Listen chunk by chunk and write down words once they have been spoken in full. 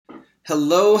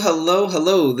Hello, hello,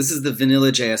 hello. This is the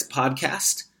Vanilla.js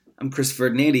podcast. I'm Chris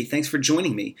Ferdinandi. Thanks for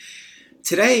joining me.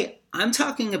 Today, I'm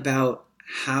talking about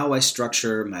how I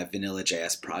structure my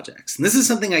Vanilla.js projects. And this is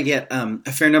something I get a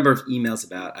fair number of emails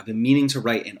about. I've been meaning to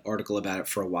write an article about it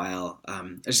for a while. I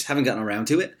just haven't gotten around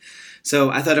to it.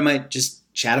 So I thought I might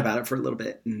just chat about it for a little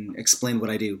bit and explain what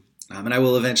I do. And I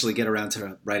will eventually get around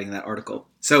to writing that article.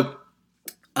 So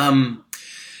within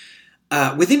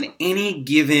any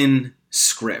given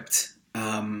script,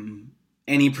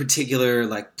 any particular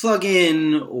like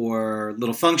plugin or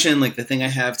little function, like the thing I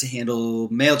have to handle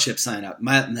MailChimp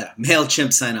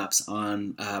signups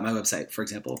on my website, for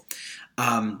example,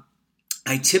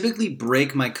 I typically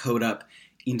break my code up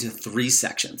into 3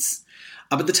 sections.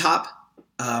 Up at the top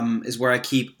is where I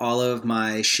keep all of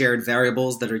my shared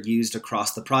variables that are used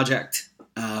across the project.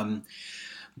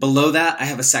 Below that, I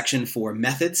have a section for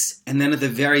methods, and then at the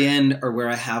very end are where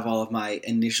I have all of my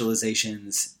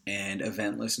initializations and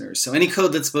event listeners. So any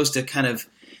code that's supposed to kind of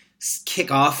kick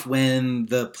off when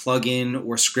the plugin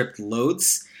or script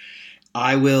loads,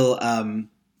 I will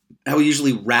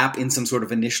usually wrap in some sort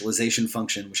of initialization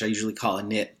function, which I usually call a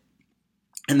init,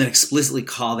 and then explicitly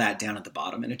call that down at the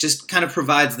bottom. And it just kind of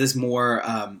provides this more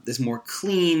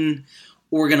clean,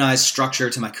 organized structure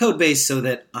to my code base so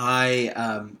that I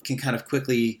can kind of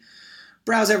quickly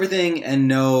browse everything and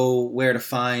know where to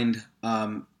find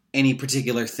any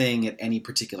particular thing at any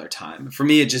particular time. For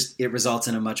me, it results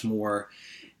in a much more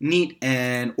neat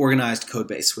and organized code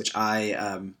base, which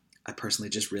I personally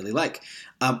just really like.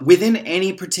 Within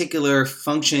any particular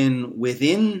function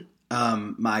within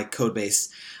my code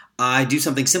base, I do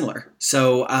something similar.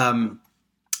 So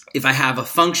if I have a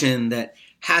function that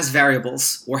has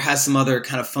variables or has some other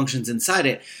kind of functions inside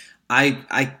it,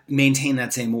 I maintain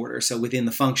that same order. So within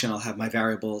the function, I'll have my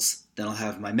variables, then I'll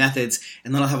have my methods,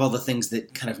 and then I'll have all the things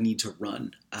that kind of need to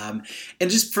run. And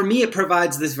just for me, it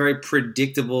provides this very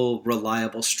predictable,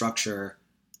 reliable structure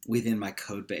within my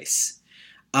code base.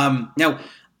 Now,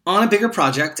 on a bigger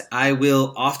project, I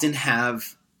will often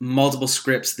have multiple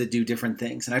scripts that do different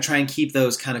things, and I try and keep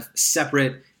those kind of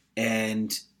separate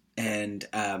and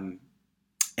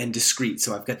discrete.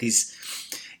 So I've got these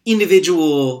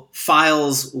individual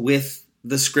files with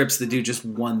the scripts that do just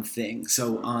one thing.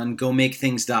 So on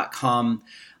gomakethings.com,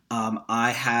 I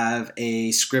have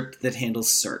a script that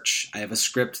handles search. I have a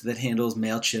script that handles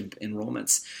MailChimp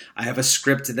enrollments. I have a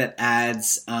script that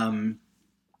adds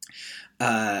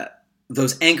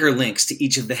those anchor links to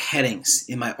each of the headings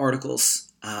in my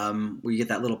articles, where you get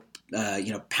that little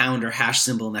pound or hash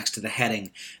symbol next to the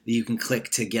heading that you can click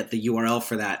to get the URL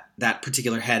for that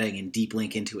particular heading and deep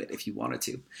link into it if you wanted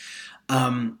to.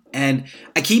 And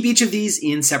I keep each of these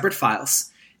in separate files.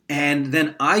 And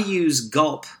then I use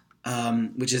Gulp,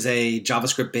 which is a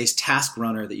JavaScript-based task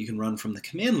runner that you can run from the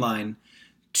command line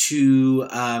to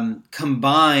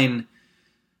combine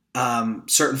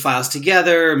certain files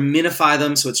together, minify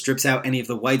them so it strips out any of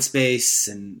the white space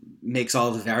and makes all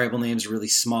of the variable names really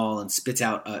small and spits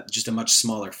out just a much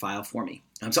smaller file for me.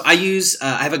 So I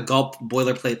have a Gulp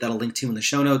boilerplate that I'll link to in the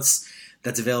show notes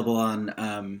that's available on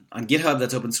GitHub,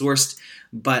 that's open sourced.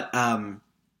 But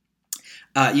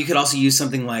you could also use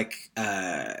something like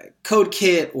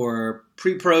CodeKit or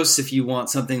Prepros if you want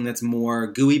something that's more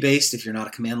GUI based, if you're not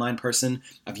a command line person.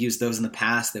 I've used those in the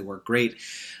past. They work great.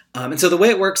 And so the way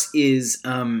it works is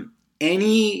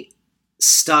any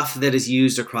stuff that is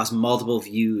used across multiple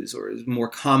views or is more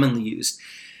commonly used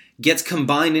gets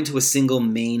combined into a single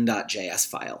main.js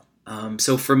file.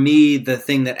 So for me, the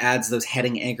thing that adds those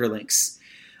heading anchor links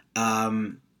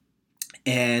and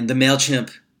the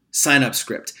MailChimp signup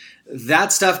script,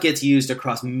 that stuff gets used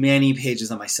across many pages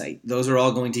on my site. Those are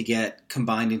all going to get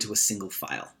combined into a single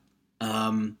file.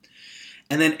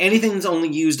 And then anything that's only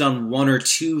used on 1 or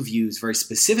 2 views very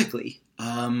specifically,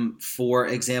 for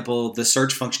example, the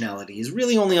search functionality is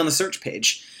really only on the search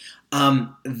page.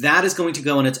 That is going to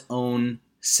go in its own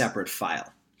separate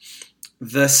file.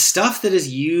 The stuff that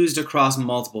is used across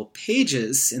multiple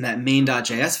pages in that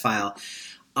main.js file,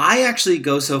 I actually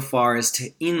go so far as to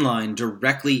inline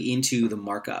directly into the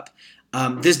markup.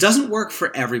 This doesn't work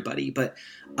for everybody, but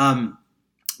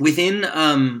within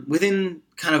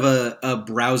kind of a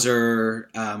browser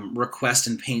request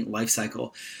and paint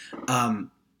lifecycle,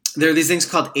 there are these things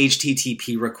called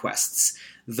HTTP requests.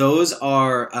 Those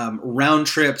are round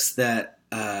trips that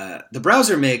the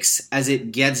browser makes as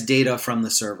it gets data from the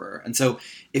server. And so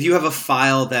if you have a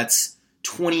file that's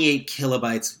 28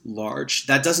 kilobytes large,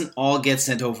 that doesn't all get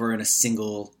sent over in a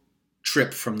single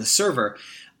trip from the server.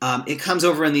 It comes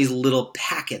over in these little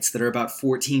packets that are about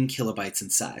 14 kilobytes in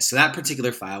size. So that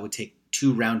particular file would take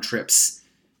 2 round trips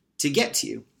to get to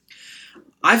you.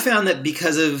 I found that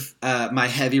because of my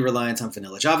heavy reliance on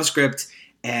vanilla JavaScript,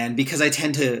 and because I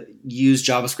tend to use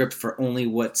JavaScript for only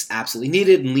what's absolutely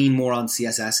needed and lean more on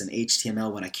CSS and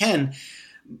HTML when I can,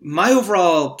 my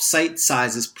overall site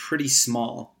size is pretty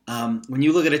small. When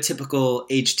you look at a typical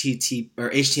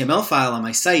HTML file on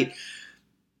my site,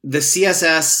 the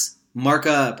CSS,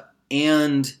 markup,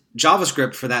 and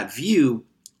JavaScript for that view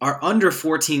are under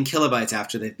 14 kilobytes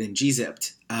after they've been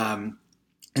gzipped. And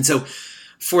so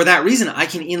for that reason, I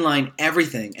can inline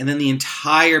everything, and then the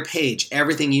entire page,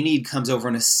 everything you need, comes over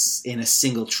in a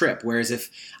single trip. Whereas if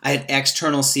I had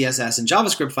external CSS and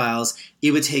JavaScript files,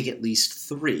 it would take at least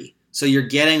 3. So you're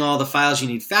getting all the files you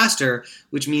need faster,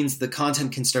 which means the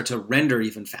content can start to render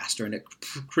even faster, and it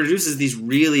produces these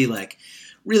really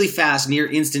fast, near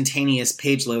instantaneous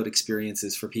page load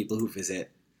experiences for people who visit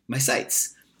my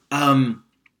sites.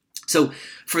 So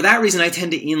for that reason, I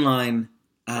tend to inline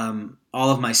all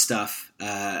of my stuff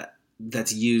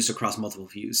that's used across multiple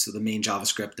views. So the main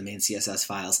JavaScript, the main CSS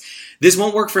files. This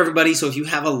won't work for everybody. So if you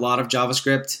have a lot of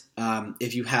JavaScript,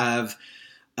 if you have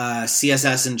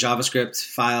CSS and JavaScript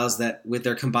files that with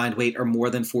their combined weight are more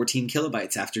than 14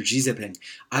 kilobytes after gzipping,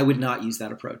 I would not use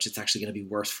that approach. It's actually going to be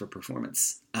worse for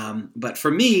performance. But for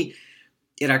me,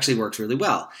 it actually works really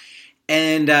well.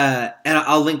 And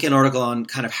I'll link an article on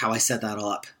kind of how I set that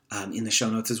all up in the show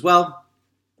notes as well.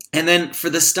 And then for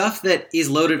the stuff that is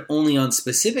loaded only on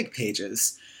specific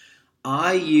pages,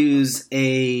 I use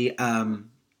a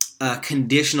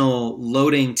conditional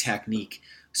loading technique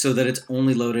so that it's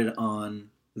only loaded on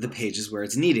the pages where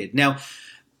it's needed. Now,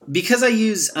 because I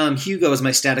use Hugo as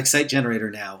my static site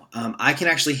generator now, I can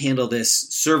actually handle this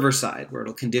server side where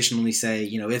it'll conditionally say,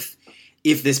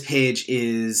 if this page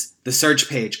is the search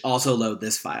page, also load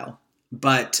this file.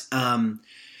 But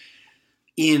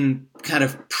in kind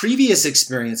of previous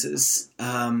experiences,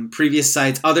 previous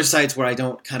sites, other sites where I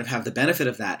don't kind of have the benefit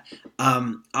of that,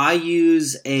 I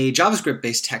use a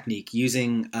JavaScript-based technique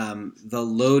using the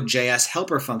load.js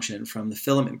helper function from the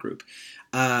Filament group.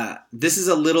 This is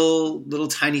a little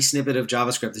tiny snippet of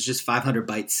JavaScript. It's just 500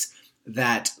 bytes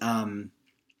that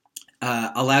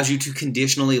allows you to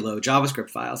conditionally load JavaScript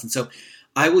files. And so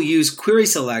I will use Query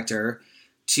Selector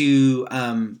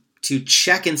to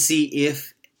check and see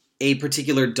if a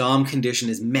particular DOM condition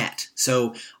is met.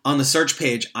 So on the search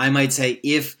page, I might say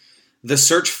if the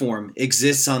search form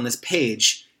exists on this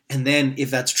page, and then if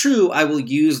that's true, I will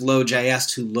use load.js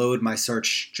to load my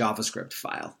search JavaScript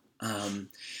file.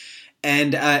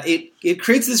 And it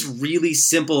creates this really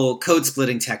simple code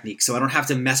splitting technique, so I don't have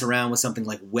to mess around with something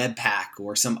like Webpack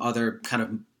or some other kind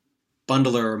of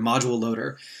bundler or module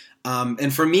loader.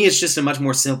 And for me, it's just a much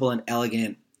more simple and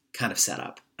elegant kind of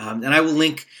setup. And I will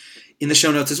link in the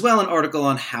show notes as well an article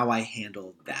on how I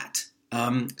handle that.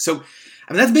 So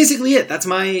that's basically it. That's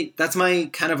my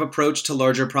kind of approach to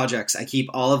larger projects. I keep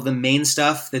all of the main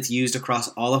stuff that's used across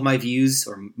all of my views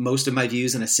or most of my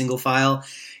views in a single file.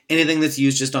 Anything that's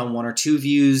used just on one or two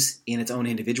views in its own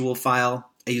individual file.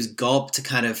 I use Gulp to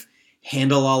kind of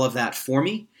handle all of that for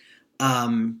me.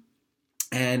 And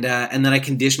then I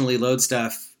conditionally load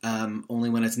stuff only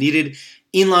when it's needed,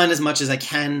 inline as much as I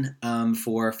can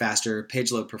for faster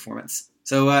page load performance.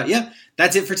 So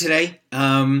that's it for today.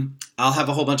 I'll have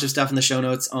a whole bunch of stuff in the show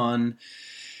notes on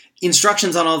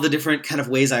instructions on all the different kind of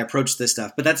ways I approach this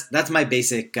stuff. But that's my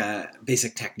basic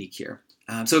technique here.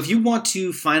 So if you want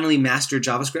to finally master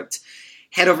JavaScript,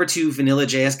 head over to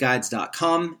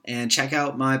vanillajsguides.com and check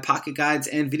out my pocket guides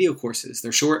and video courses.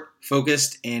 They're short,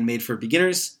 focused, and made for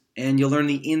beginners, and you'll learn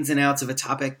the ins and outs of a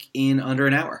topic in under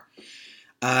an hour.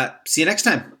 See you next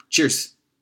time. Cheers.